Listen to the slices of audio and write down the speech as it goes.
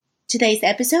Today's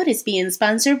episode is being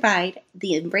sponsored by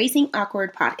the Embracing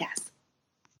Awkward podcast.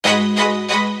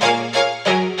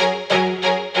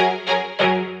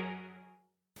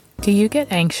 Do you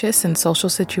get anxious in social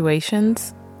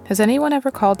situations? Has anyone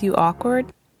ever called you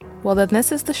awkward? Well, then this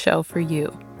is the show for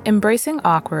you. Embracing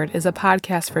Awkward is a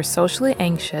podcast for socially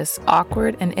anxious,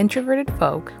 awkward, and introverted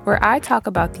folk where I talk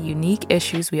about the unique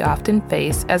issues we often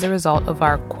face as a result of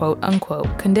our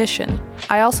quote-unquote condition.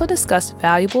 I also discuss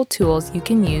valuable tools you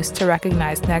can use to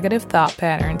recognize negative thought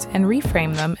patterns and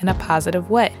reframe them in a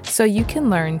positive way so you can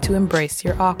learn to embrace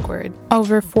your awkward.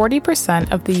 Over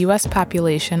 40% of the U.S.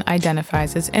 population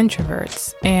identifies as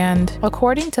introverts, and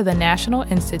according to the National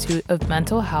Institute of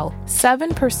Mental Health,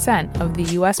 7% of the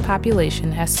U.S.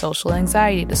 population has social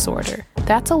anxiety disorder.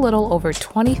 That's a little over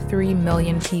 23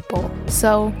 million people.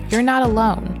 So you're not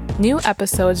alone. New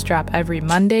episodes drop every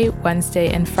Monday,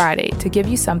 Wednesday, and Friday to give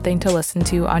you something to listen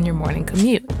to on your morning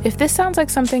commute. If this sounds like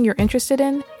something you're interested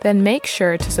in, then make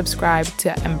sure to subscribe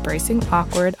to Embracing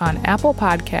Awkward on Apple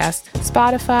Podcasts,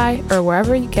 Spotify, or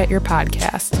wherever you get your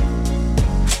podcast.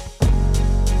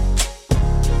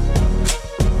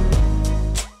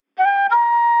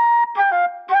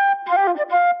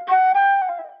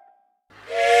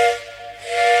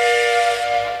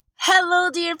 Hello,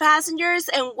 dear passengers,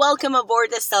 and welcome aboard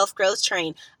the Self-Growth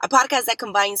Train, a podcast that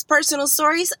combines personal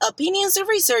stories, opinions, and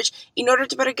research in order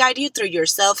to better guide you through your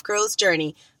self-growth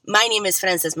journey. My name is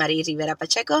Frances Maria Rivera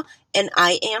Pacheco, and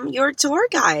I am your tour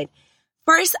guide.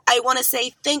 First, I want to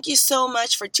say thank you so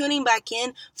much for tuning back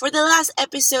in for the last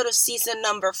episode of season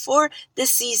number 4, the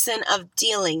season of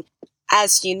dealing.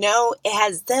 As you know, it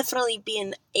has definitely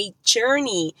been a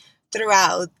journey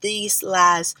throughout these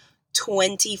last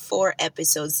 24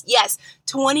 episodes. Yes,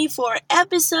 24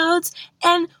 episodes.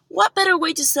 And what better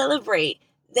way to celebrate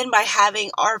than by having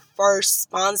our first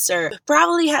sponsor?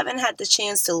 Probably haven't had the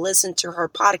chance to listen to her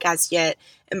podcast yet,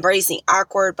 Embracing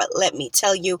Awkward, but let me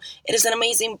tell you, it is an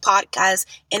amazing podcast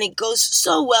and it goes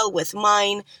so well with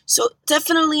mine. So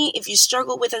definitely, if you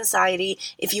struggle with anxiety,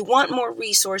 if you want more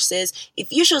resources,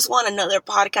 if you just want another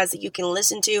podcast that you can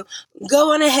listen to,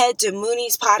 go on ahead to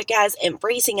Mooney's podcast,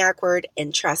 Embracing Awkward,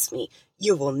 and trust me,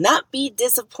 you will not be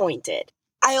disappointed.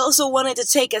 I also wanted to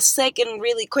take a second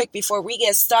really quick before we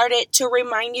get started to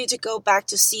remind you to go back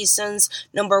to seasons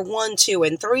number 1, 2,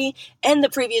 and 3 and the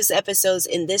previous episodes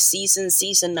in this season,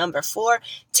 season number 4.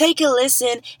 Take a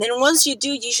listen. Then once you do,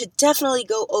 you should definitely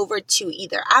go over to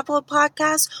either Apple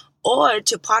Podcasts or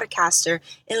to Podcaster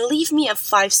and leave me a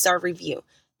 5-star review.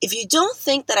 If you don't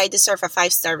think that I deserve a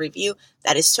 5-star review,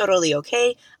 that is totally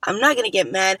okay. I'm not going to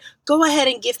get mad. Go ahead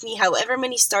and give me however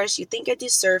many stars you think I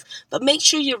deserve, but make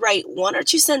sure you write 1 or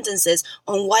 2 sentences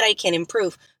on what I can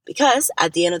improve, because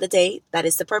at the end of the day, that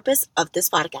is the purpose of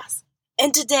this podcast.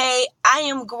 And today, I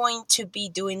am going to be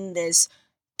doing this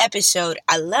episode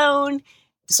alone,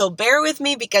 so bear with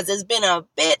me because it's been a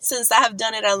bit since I have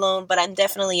done it alone, but I'm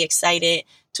definitely excited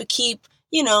to keep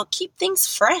things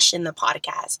fresh in the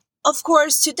podcast. Of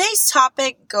course, today's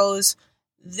topic goes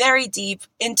very deep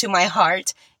into my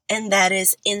heart, and that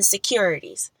is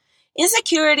insecurities.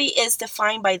 Insecurity is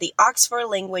defined by the Oxford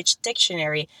Language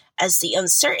Dictionary as the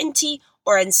uncertainty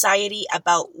or anxiety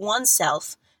about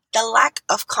oneself, the lack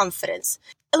of confidence.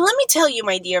 And let me tell you,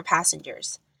 my dear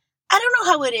passengers, I don't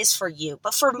know how it is for you,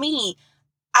 but for me,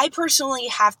 I personally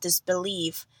have this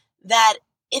belief that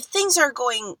if things are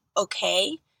going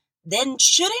okay, then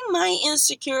shouldn't my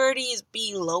insecurities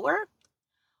be lower?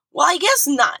 Well, I guess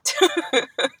not.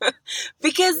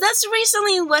 Because that's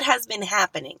recently what has been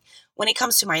happening. When it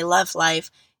comes to my love life,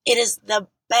 it is the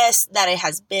best that it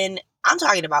has been. I'm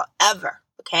talking about ever,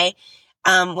 okay?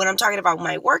 When I'm talking about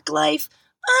my work life,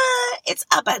 it's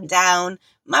up and down.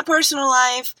 My personal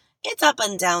life, it's up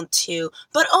and down too.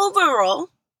 But overall,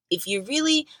 if you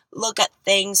really look at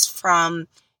things from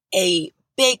a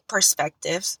big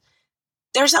perspective,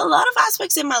 there's a lot of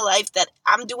aspects in my life that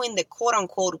I'm doing the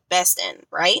quote-unquote best in,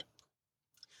 right?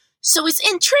 So it's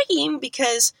intriguing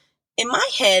because in my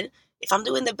head, if I'm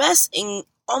doing the best in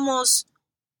almost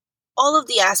all of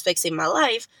the aspects in my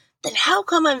life, then how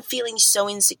come I'm feeling so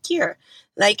insecure?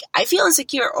 Like, I feel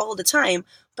insecure all the time,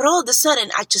 but all of a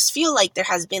sudden, I just feel like there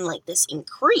has been like this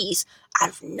increase out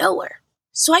of nowhere.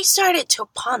 So I started to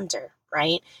ponder,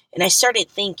 right? And I started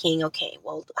thinking, okay,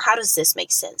 well, how does this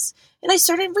make sense? And I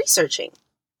started researching.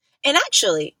 And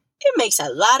actually, it makes a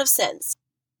lot of sense.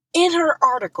 In her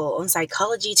article on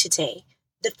Psychology Today,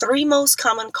 the 3 most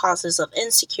common causes of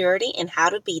insecurity and how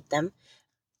to beat them,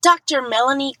 Dr.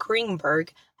 Melanie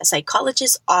Greenberg, a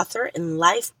psychologist, author, and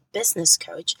life business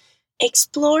coach,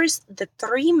 explores the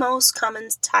 3 most common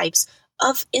types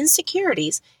of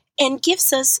insecurities and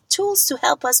gives us tools to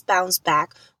help us bounce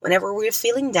back whenever we're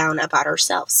feeling down about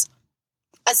ourselves.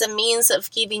 As a means of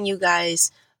giving you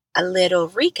guys a little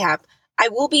recap, I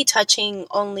will be touching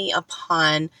only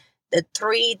upon the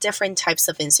 3 different types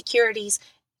of insecurities,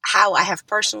 how I have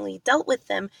personally dealt with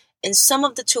them, and some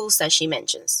of the tools that she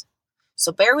mentions.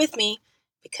 So bear with me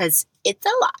because it's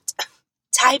a lot.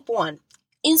 Type 1,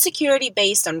 insecurity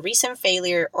based on recent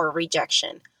failure or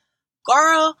rejection.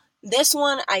 Girl, this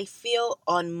one I feel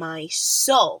on my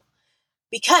soul.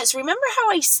 Because remember how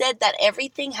I said that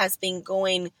everything has been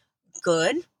going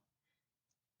good,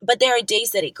 but there are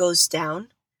days that it goes down?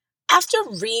 After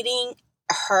reading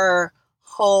her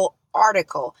whole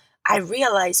article, I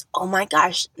realized, oh my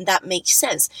gosh, that makes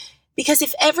sense. Because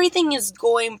if everything is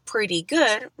going pretty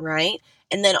good, right,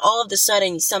 and then all of a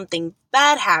sudden something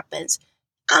bad happens,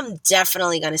 I'm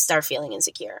definitely going to start feeling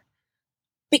insecure.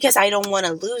 Because I don't want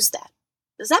to lose that.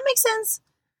 Does that make sense?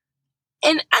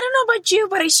 And I don't know about you,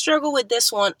 but I struggle with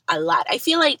this one a lot. I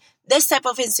feel like this type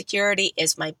of insecurity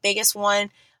is my biggest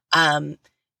one. And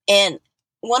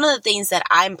one of the things that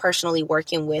I'm personally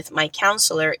working with my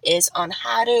counselor is on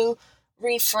how to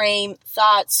reframe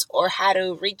thoughts or how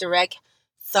to redirect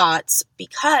thoughts,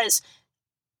 because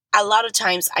a lot of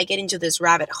times I get into this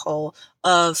rabbit hole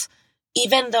of,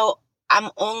 even though I'm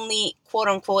only quote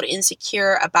unquote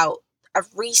insecure about a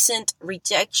recent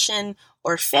rejection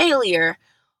or failure,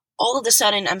 all of a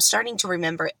sudden I'm starting to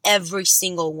remember every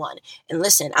single one. And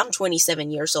listen, I'm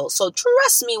 27 years old, so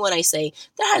trust me when I say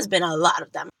there has been a lot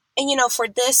of them. And for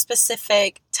this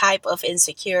specific type of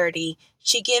insecurity,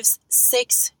 she gives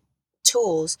 6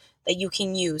 tools that you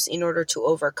can use in order to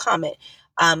overcome it.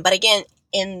 But again,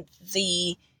 in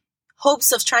the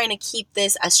hopes of trying to keep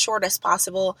this as short as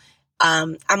possible,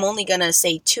 I'm only going to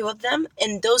say 2 of them.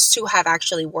 And those 2 have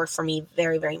actually worked for me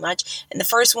very, very much. And the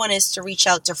first one is to reach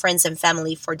out to friends and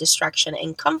family for distraction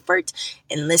and comfort.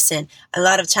 And listen, a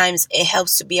lot of times it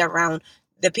helps to be around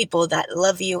the people that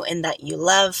love you and that you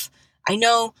love. I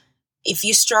know if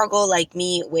you struggle like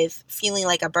me with feeling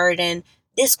like a burden,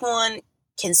 this one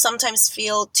can sometimes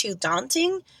feel too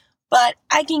daunting. But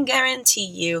I can guarantee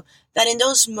you that in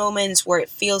those moments where it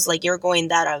feels like you're going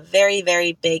down a very,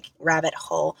 very big rabbit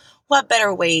hole, what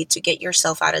better way to get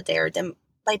yourself out of there than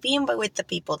by being with the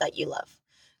people that you love?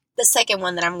 The second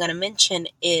one that I'm going to mention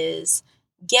is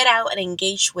get out and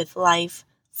engage with life,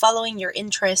 following your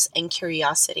interests and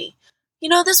curiosity.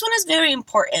 This one is very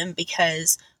important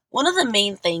because one of the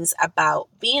main things about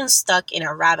being stuck in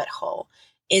a rabbit hole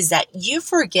is that you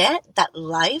forget that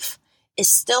life is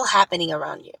still happening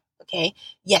around you. Okay.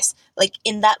 Yes. Like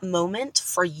in that moment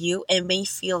for you, it may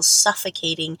feel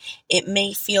suffocating. It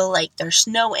may feel like there's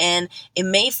no end. It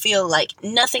may feel like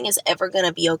nothing is ever going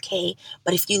to be okay.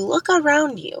 But if you look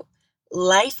around you,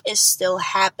 life is still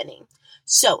happening.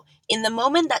 So in the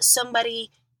moment that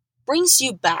somebody brings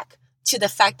you back to the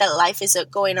fact that life is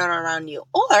going on around you,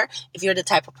 or if you're the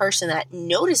type of person that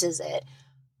notices it,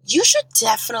 you should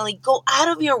definitely go out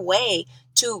of your way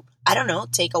to,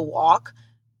 take a walk,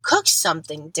 cook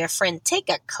something different, take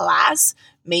a class,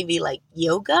 maybe like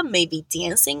yoga, maybe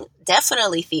dancing,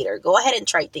 definitely theater. Go ahead and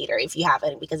try theater if you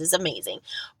haven't, because it's amazing.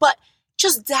 But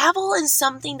just dabble in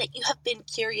something that you have been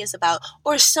curious about,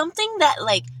 or something that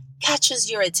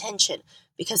catches your attention,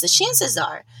 because the chances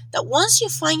are that once you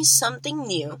find something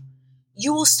new,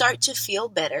 you will start to feel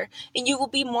better and you will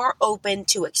be more open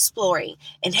to exploring.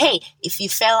 And hey, if you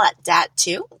fail at that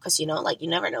too, because you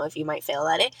never know if you might fail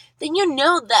at it, then you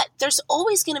know that there's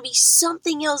always going to be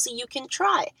something else that you can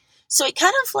try. So it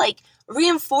kind of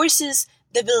reinforces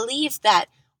the belief that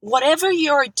whatever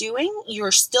you're doing,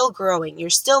 you're still growing, you're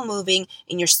still moving,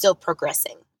 and you're still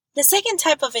progressing. The second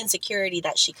type of insecurity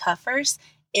that she covers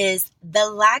is the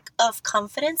lack of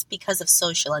confidence because of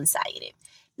social anxiety.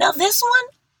 Now, this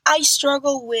one I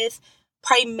struggle with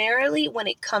primarily when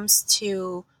it comes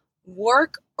to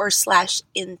work or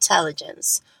 /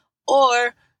 intelligence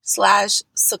or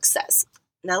 / success.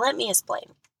 Now, let me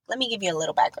explain. Let me give you a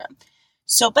little background.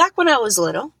 So back when I was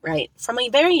little, right, from a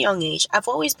very young age, I've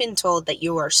always been told that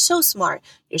you are so smart,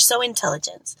 you're so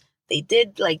intelligent. They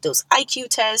did those IQ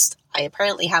tests. I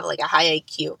apparently have a high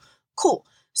IQ. Cool.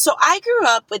 So I grew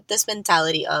up with this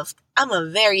mentality of I'm a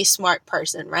very smart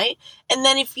person, right? And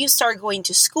then if you start going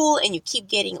to school and you keep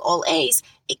getting all A's,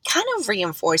 it kind of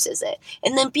reinforces it.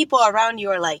 And then people around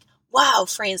you are like, wow,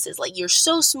 Francis, you're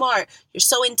so smart, you're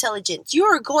so intelligent,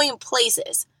 you're going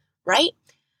places, right?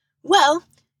 Well,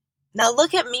 now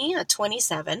look at me at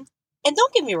 27, and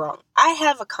don't get me wrong, I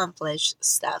have accomplished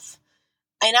stuff,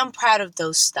 and I'm proud of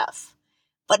those stuff.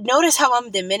 But notice how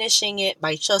I'm diminishing it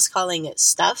by just calling it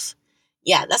stuff?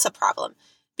 Yeah, that's a problem.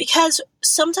 Because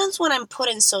sometimes when I'm put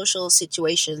in social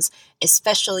situations,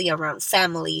 especially around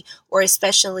family, or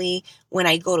especially when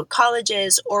I go to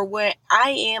colleges or where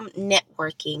I am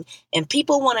networking and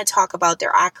people want to talk about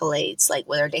their accolades, like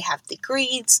whether they have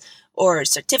degrees or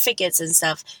certificates and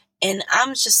stuff. And I'm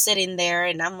just sitting there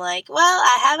and I'm like, well,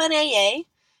 I have an AA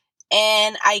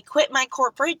and I quit my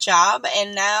corporate job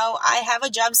and now I have a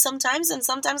job sometimes and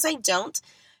sometimes I don't.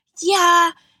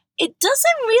 Yeah, it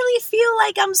doesn't really feel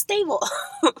like I'm stable.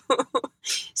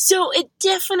 So it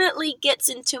definitely gets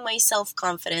into my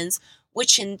self-confidence,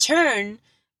 which in turn,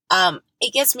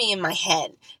 it gets me in my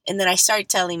head. And then I start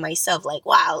telling myself like,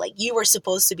 wow, like you were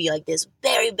supposed to be like this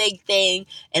very big thing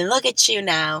and look at you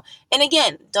now. And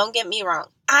again, don't get me wrong.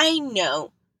 I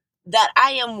know that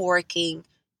I am working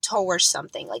towards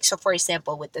something. Like, so for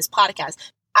example, with this podcast,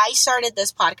 I started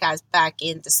this podcast back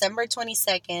in December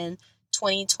 22nd,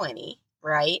 2020,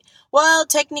 right? Well,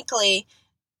 technically,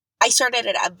 I started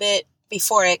it a bit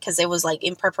before it because it was like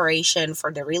in preparation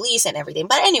for the release and everything.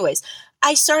 But anyways,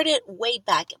 I started way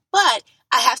back. But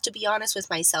I have to be honest with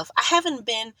myself. I haven't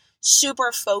been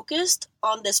super focused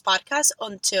on this podcast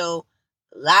until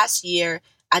last year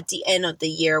at the end of the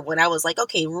year when I was like,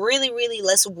 okay, really, really,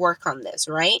 let's work on this,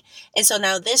 right? And so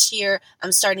now this year,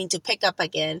 I'm starting to pick up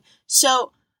again.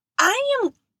 So I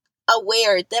am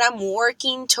aware that I'm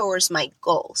working towards my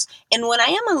goals. And when I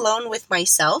am alone with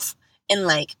myself and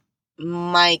like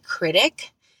my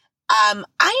critic,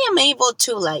 I am able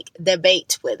to like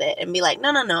debate with it and be like,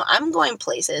 no, I'm going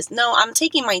places. No, I'm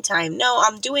taking my time. No,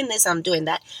 I'm doing this, I'm doing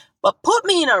that. But put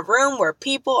me in a room where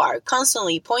people are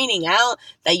constantly pointing out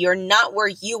that you're not where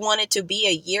you wanted to be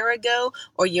a year ago,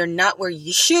 or you're not where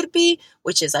you should be,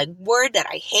 which is a word that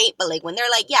I hate. But like when they're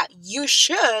like, yeah, you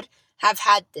should have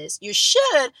had this. You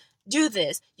should do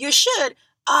this. You should.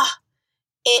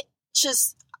 It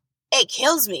just, it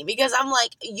kills me because I'm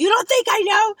like, you don't think I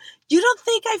know? You don't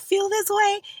think I feel this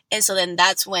way? And so then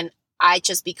that's when I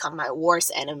just become my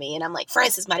worst enemy. And I'm like,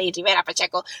 Francis Maria Rivera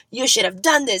Pacheco, you should have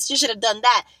done this. You should have done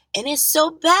that. And it's so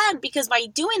bad because by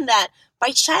doing that,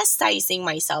 by chastising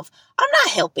myself, I'm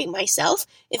not helping myself.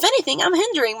 If anything, I'm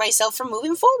hindering myself from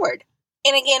moving forward.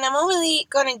 And again, I'm only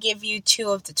going to give you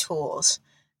two of the tools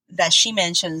that she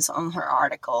mentions on her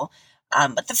article.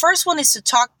 But the first one is to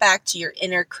talk back to your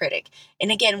inner critic.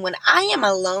 And again, when I am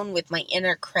alone with my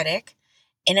inner critic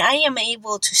and I am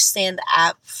able to stand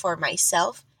up for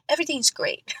myself, everything's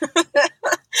great.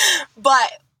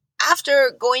 But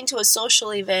after going to a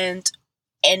social event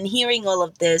and hearing all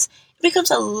of this, it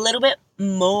becomes a little bit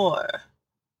more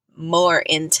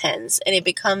intense and it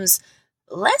becomes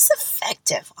less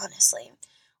effective, honestly.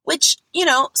 Which, you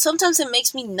know, sometimes it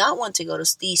makes me not want to go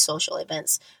to these social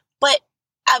events. But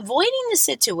avoiding the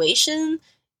situation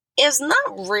is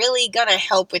not really going to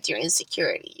help with your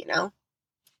insecurity, you know?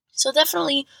 So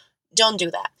definitely don't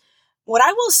do that. What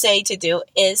I will say to do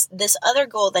is this other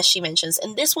goal that she mentions,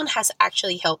 and this one has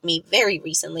actually helped me very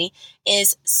recently,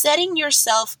 is setting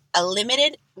yourself a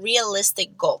limited,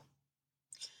 realistic goal.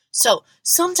 So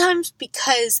sometimes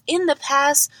because in the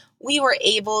past, we were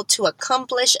able to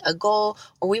accomplish a goal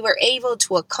or we were able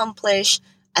to accomplish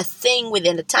a thing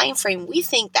within the time frame, we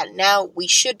think that now we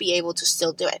should be able to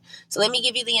still do it. So let me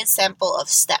give you the example of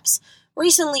steps.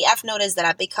 Recently, I've noticed that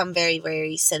I've become very,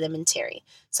 very sedimentary.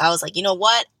 So I was like, you know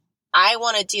what? I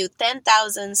want to do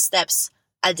 10,000 steps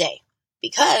a day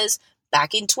because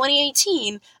back in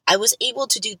 2018, I was able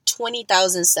to do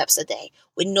 20,000 steps a day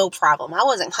with no problem. I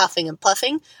wasn't huffing and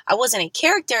puffing. I wasn't a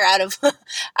character out of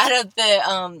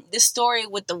the story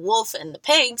with the wolf and the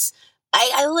pigs.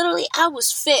 I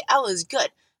was fit. I was good.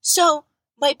 So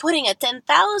by putting a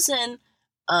 10,000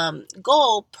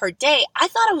 goal per day, I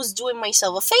thought I was doing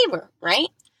myself a favor, right?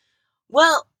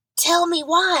 Well, tell me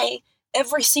why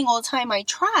every single time I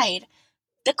tried,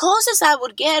 the closest I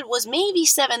would get was maybe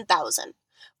 7,000.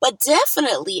 But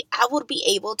definitely I would be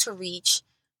able to reach,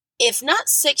 if not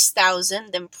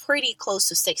 6,000, then pretty close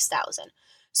to 6,000.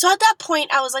 So at that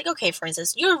point, I was like, okay,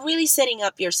 Francis, you're really setting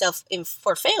up yourself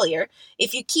for failure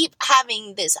if you keep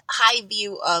having this high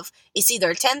view of it's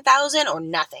either 10,000 or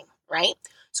nothing, right?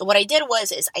 So what I did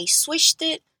is I switched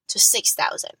it to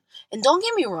 6,000. And don't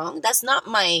get me wrong, that's not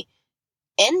my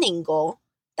ending goal.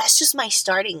 That's just my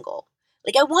starting goal.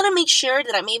 Like, I want to make sure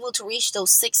that I'm able to reach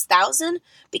those 6,000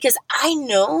 because I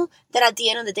know that at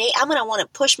the end of the day, I'm going to want to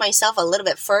push myself a little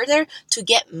bit further to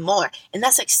get more. And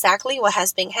that's exactly what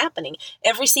has been happening.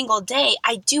 Every single day,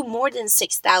 I do more than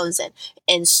 6,000.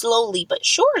 And slowly but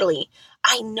surely,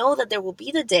 I know that there will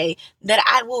be the day that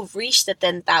I will reach the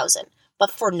 10,000. But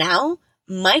for now,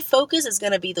 my focus is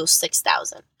going to be those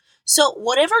 6,000. So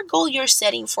whatever goal you're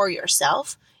setting for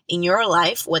yourself, in your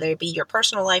life, whether it be your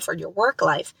personal life or your work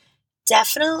life,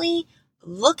 definitely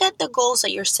look at the goals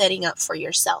that you're setting up for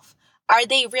yourself. Are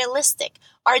they realistic?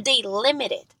 Are they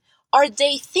limited? Are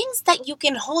they things that you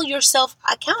can hold yourself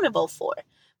accountable for?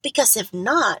 Because if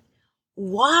not,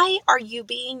 why are you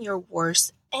being your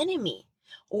worst enemy?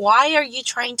 Why are you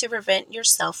trying to prevent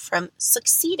yourself from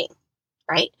succeeding,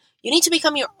 right? You need to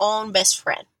become your own best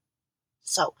friend.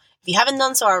 So if you haven't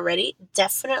done so already,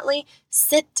 definitely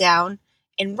sit down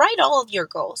and write all of your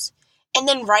goals. And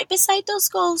then right beside those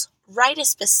goals, write a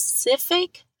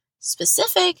specific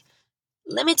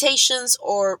limitations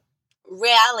or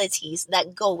realities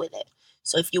that go with it.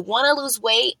 So if you want to lose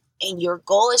weight and your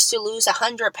goal is to lose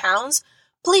 100 pounds,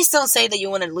 please don't say that you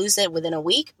want to lose it within a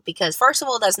week, because first of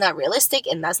all, that's not realistic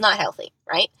and that's not healthy,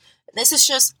 right? This is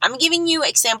just, I'm giving you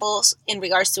examples in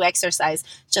regards to exercise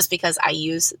just because I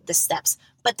use the steps,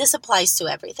 but this applies to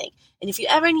everything. And if you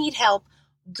ever need help,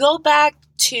 go back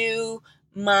to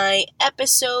my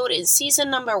episode in season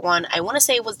number 1. I want to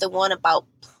say it was the one about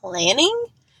planning.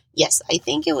 Yes, I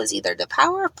think it was either the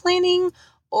power of planning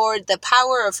or the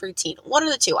power of routine. One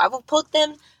of the two. I will put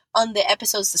them on the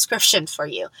episode's description for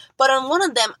you. But on one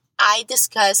of them, I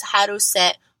discuss how to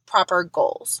set proper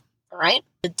goals. All right?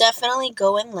 So definitely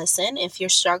go and listen if you're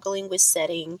struggling with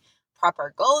setting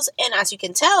proper goals. And as you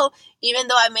can tell, even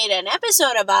though I made an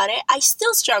episode about it, I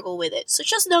still struggle with it. So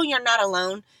just know you're not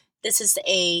alone. This is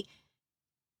a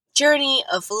journey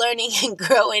of learning and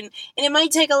growing. And it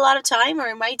might take a lot of time, or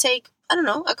it might take,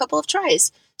 a couple of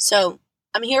tries. So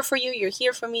I'm here for you. You're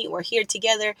here for me. We're here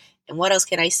together. And what else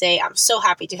can I say? I'm so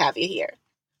happy to have you here.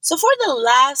 So for the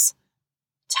last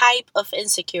type of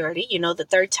insecurity, the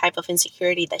third type of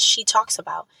insecurity that she talks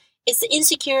about is the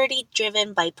insecurity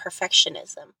driven by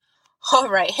perfectionism. All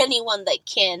right, anyone that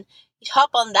can hop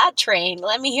on that train,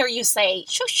 let me hear you say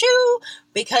shoo shoo,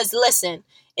 because listen,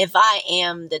 if I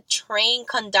am the train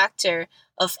conductor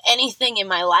of anything in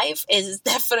my life, is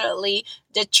definitely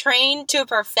the train to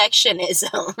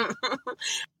perfectionism.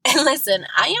 And listen,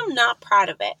 I am not proud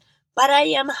of it, but I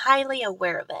am highly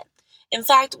aware of it. In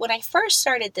fact, when I first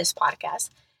started this podcast,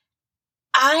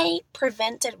 I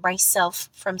prevented myself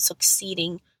from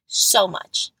succeeding so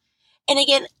much. And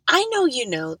again, I know you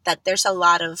know that there's a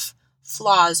lot of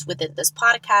flaws within this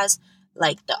podcast,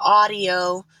 like the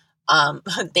audio,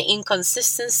 the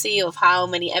inconsistency of how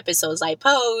many episodes I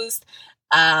post,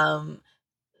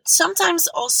 sometimes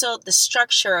also the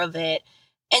structure of it.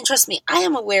 And trust me, I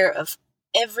am aware of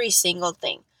every single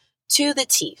thing to the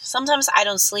T. Sometimes I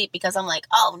don't sleep because I'm like,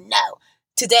 oh no,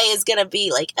 today is going to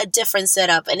be like a different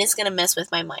setup and it's going to mess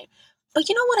with my mind. But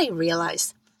you know what I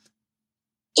realized?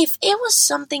 If it was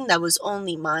something that was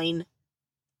only mine,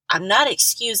 I'm not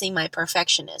excusing my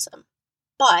perfectionism,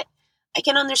 but I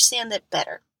can understand it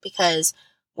better, because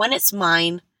when it's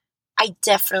mine, I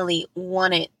definitely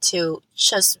want it to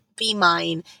just be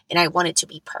mine and I want it to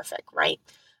be perfect, right?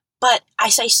 But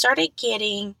as I started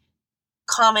getting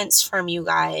comments from you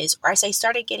guys, or as I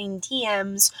started getting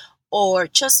DMs or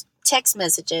just text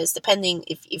messages, depending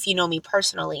if you know me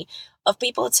personally, of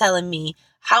people telling me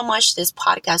how much this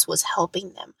podcast was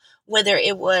helping them, whether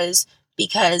it was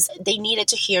because they needed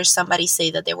to hear somebody say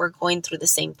that they were going through the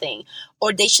same thing,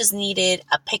 or they just needed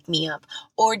a pick-me-up,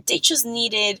 or they just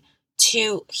needed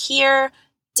to hear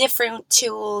different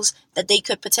tools that they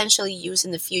could potentially use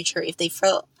in the future if they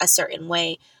felt a certain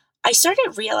way. I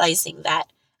started realizing that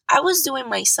I was doing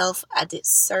myself a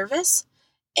disservice,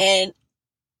 and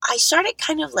I started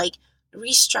kind of like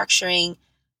restructuring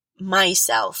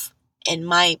myself and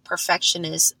my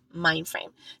perfectionist mind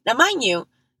frame. Now, mind you,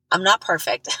 I'm not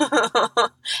perfect.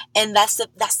 And that's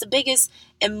the biggest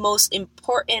and most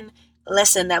important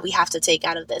lesson that we have to take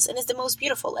out of this. And it's the most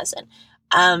beautiful lesson.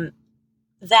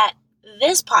 That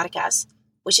this podcast,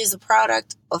 which is a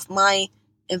product of my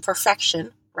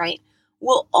imperfection, right,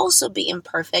 will also be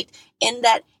imperfect. And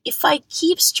that if I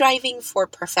keep striving for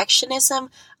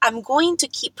perfectionism, I'm going to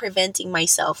keep preventing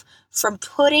myself from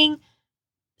putting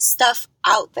stuff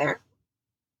out there,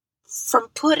 from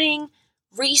putting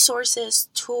resources,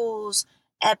 tools,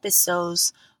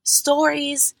 episodes,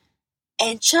 stories,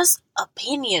 and just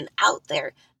opinion out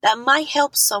there that might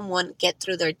help someone get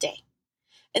through their day.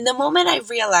 And the moment I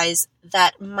realized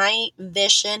that my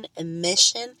vision and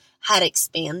mission had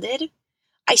expanded,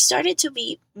 I started to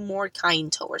be more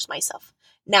kind towards myself.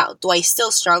 Now, do I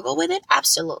still struggle with it?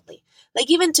 Absolutely. Like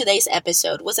even today's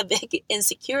episode was a big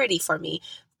insecurity for me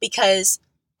because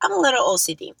I'm a little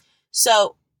OCD.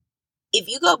 So if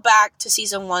you go back to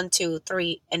season 1, 2,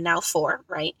 3, and now 4,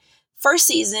 right? First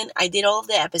season, I did all of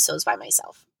the episodes by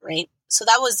myself, right? So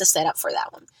that was the setup for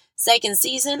that one. Second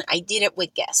season, I did it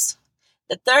with guests.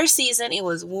 The third season, it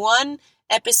was one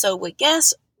episode with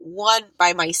guests, one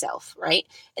by myself, right?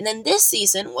 And then this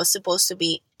season was supposed to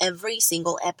be every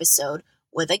single episode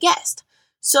with a guest.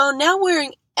 So now we're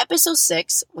in episode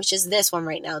 6, which is this one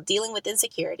right now, dealing with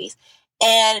insecurities.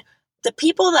 And the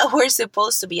people that were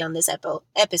supposed to be on this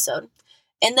episode,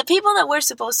 and the people that were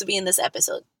supposed to be in this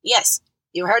episode, yes,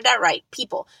 you heard that right,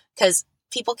 people, because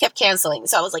people kept canceling.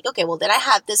 So I was like, okay, well, then I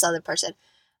have this other person.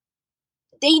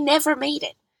 They never made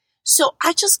it. So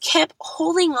I just kept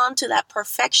holding on to that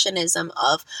perfectionism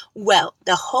of, well,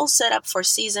 the whole setup for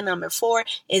season number 4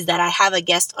 is that I have a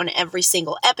guest on every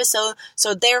single episode.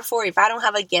 So therefore, if I don't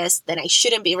have a guest, then I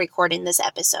shouldn't be recording this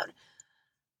episode.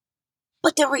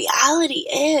 But the reality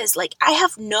is, like, I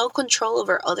have no control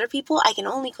over other people. I can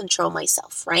only control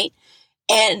myself, right?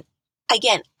 And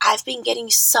again, I've been getting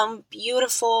some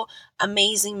beautiful,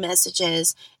 amazing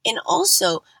messages. And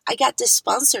also, I got this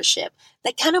sponsorship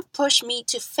that kind of pushed me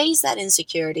to face that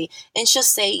insecurity and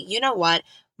just say, you know what?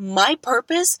 My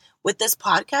purpose with this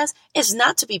podcast is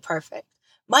not to be perfect.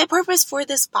 My purpose for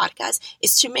this podcast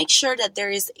is to make sure that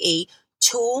there is a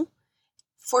tool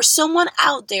for someone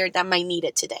out there that might need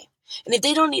it today. And if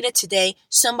they don't need it today,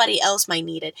 somebody else might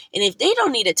need it. And if they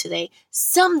don't need it today,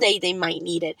 someday they might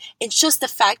need it. It's just the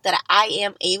fact that I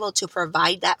am able to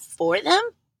provide that for them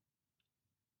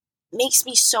makes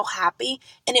me so happy.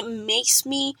 And it makes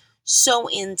me so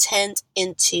intent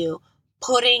into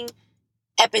putting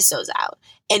episodes out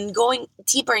and going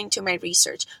deeper into my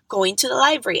research, going to the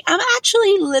library. I'm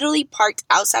actually literally parked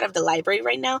outside of the library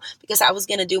right now because I was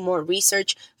going to do more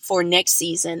research for next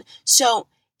season. So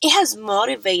it has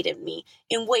motivated me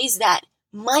in ways that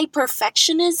my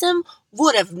perfectionism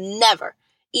would have never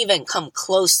even come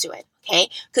close to it, okay?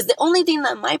 Because the only thing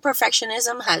that my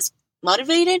perfectionism has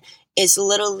motivated is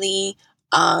literally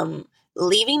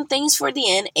leaving things for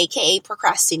the end, aka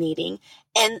procrastinating,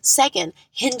 and second,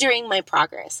 hindering my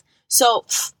progress. So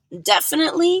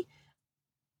definitely,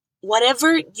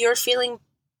 whatever you're feeling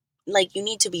like you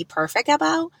need to be perfect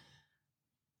about,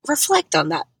 reflect on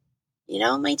that,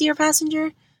 my dear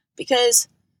passenger. Because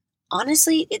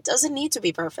honestly, it doesn't need to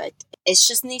be perfect. It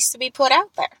just needs to be put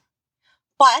out there.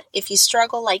 But if you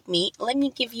struggle like me, let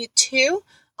me give you 2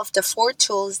 of the 4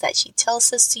 tools that she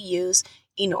tells us to use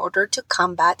in order to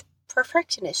combat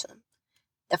perfectionism.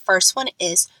 The first one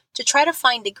is to try to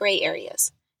find the gray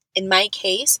areas. In my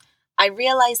case, I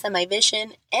realized that my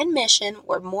vision and mission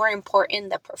were more important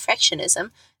than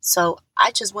perfectionism, so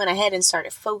I just went ahead and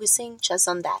started focusing just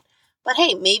on that. But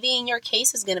hey, maybe in your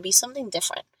case, it's going to be something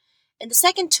different. And the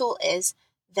second tool is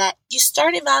that you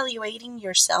start evaluating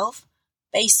yourself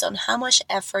based on how much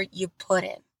effort you put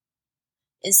in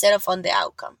instead of on the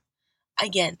outcome.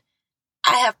 Again,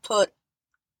 I have put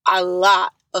a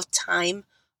lot of time,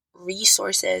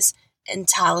 resources, and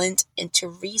talent into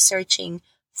researching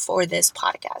for this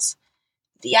podcast.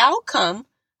 The outcome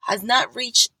has not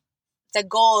reached the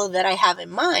goal that I have in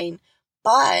mind,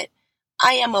 but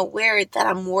I am aware that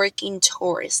I'm working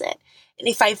towards it. And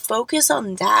if I focus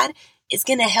on that, it's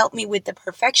going to help me with the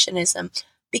perfectionism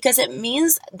because it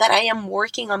means that I am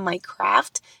working on my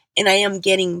craft and I am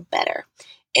getting better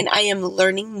and I am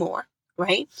learning more,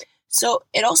 right? So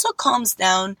it also calms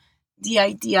down the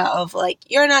idea of like,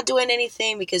 you're not doing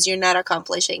anything because you're not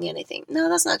accomplishing anything. No,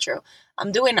 that's not true.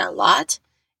 I'm doing a lot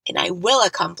and I will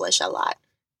accomplish a lot.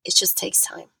 It just takes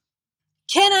time.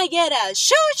 Can I get a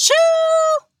shoo-shoo?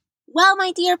 Well,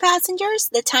 my dear passengers,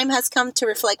 the time has come to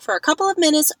reflect for a couple of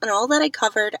minutes on all that I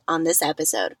covered on this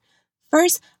episode.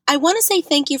 First, I want to say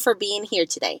thank you for being here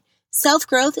today.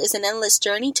 Self-growth is an endless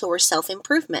journey towards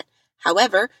self-improvement.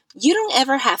 However, you don't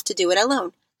ever have to do it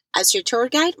alone. As your tour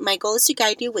guide, my goal is to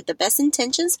guide you with the best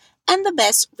intentions and the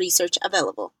best research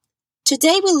available.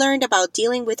 Today, we learned about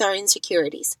dealing with our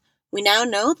insecurities. We now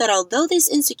know that although these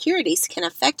insecurities can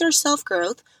affect our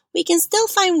self-growth, we can still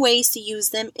find ways to use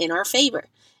them in our favor.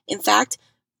 In fact,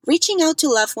 reaching out to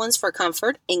loved ones for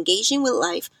comfort, engaging with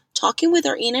life, talking with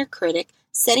our inner critic,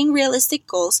 setting realistic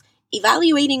goals,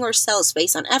 evaluating ourselves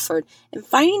based on effort, and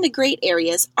finding the great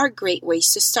areas are great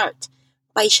ways to start.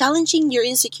 By challenging your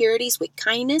insecurities with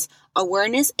kindness,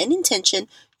 awareness, and intention,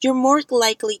 you're more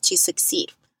likely to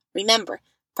succeed. Remember,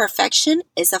 perfection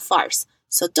is a farce,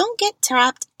 so don't get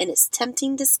trapped in its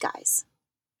tempting disguise.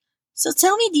 So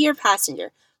tell me, dear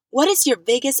passenger, what is your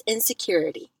biggest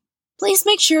insecurity? Please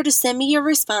make sure to send me your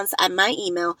response at my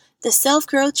email,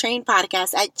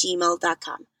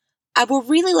 theselfgrowthtrainpodcast@gmail.com. I would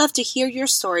really love to hear your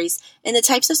stories and the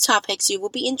types of topics you will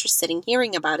be interested in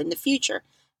hearing about in the future.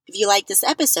 If you like this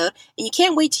episode and you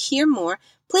can't wait to hear more,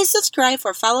 please subscribe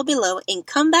or follow below and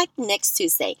come back next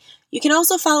Tuesday. You can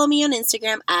also follow me on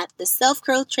Instagram at the Self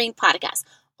Growth Train Podcast.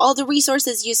 All the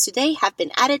resources used today have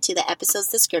been added to the episode's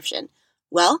description.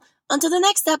 Well, until the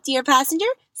next step, dear passenger,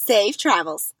 safe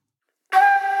travels.